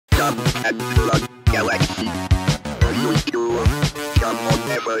come and flood galaxy. Come on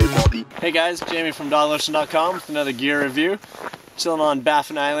everybody. Hey guys, Jamie from doglotion.com with another gear review. Chilling on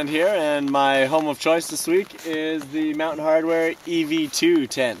Baffin Island here, and my home of choice this week is the Mountain Hardwear EV2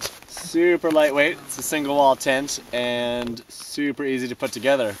 tent. Super lightweight, it's a single wall tent and super easy to put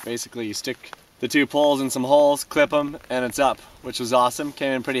together. Basically you stick the two poles in some holes, clip them, and it's up, which was awesome.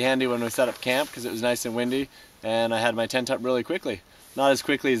 Came in pretty handy when we set up camp because it was nice and windy, and I had my tent up really quickly. Not as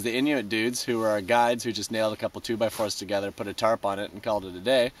quickly as the Inuit dudes who were our guides who just nailed a couple 2x4s together, put a tarp on it and called it a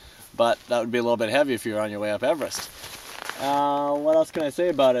day, but that would be a little bit heavy if you were on your way up Everest. What else can I say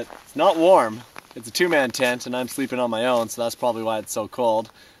about it? It's not warm. It's a two-man tent and I'm sleeping on my own, so that's probably why it's so cold.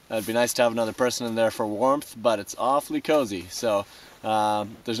 It'd be nice to have another person in there for warmth, but it's awfully cozy. So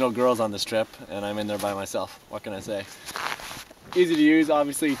there's no girls on this trip and I'm in there by myself. What can I say? Easy to use,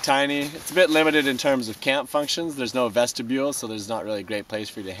 obviously tiny. It's a bit limited in terms of camp functions. There's no vestibule, so there's not really a great place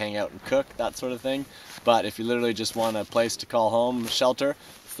for you to hang out and cook, that sort of thing. But if you literally just want a place to call home, shelter,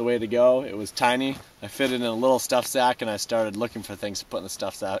 it's the way to go. It was tiny. I fit it in a little stuff sack and I started looking for things to put in the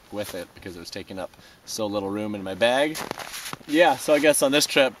stuff sack with it because it was taking up so little room in my bag. Yeah, so I guess on this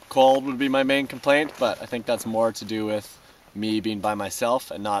trip, cold would be my main complaint, but I think that's more to do with me being by myself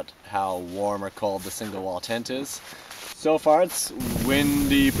and not how warm or cold the single wall tent is. So far it's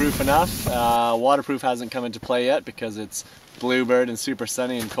windy proof enough. Waterproof hasn't come into play yet because it's bluebird and super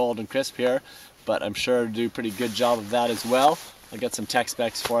sunny and cold and crisp here, but I'm sure to do a pretty good job of that as well. I'll get some tech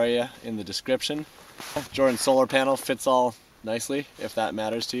specs for you in the description. Jordan solar panel fits all nicely if that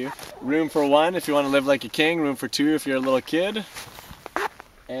matters to you. Room for one if you want to live like a king, room for two if you're a little kid.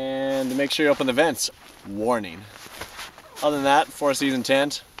 And make sure you open the vents. Warning. Other than that, 4-season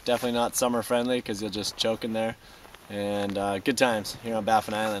tent. Definitely not summer friendly because you'll just choke in there. And good times here on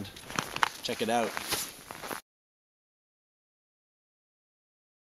Baffin Island. Check it out.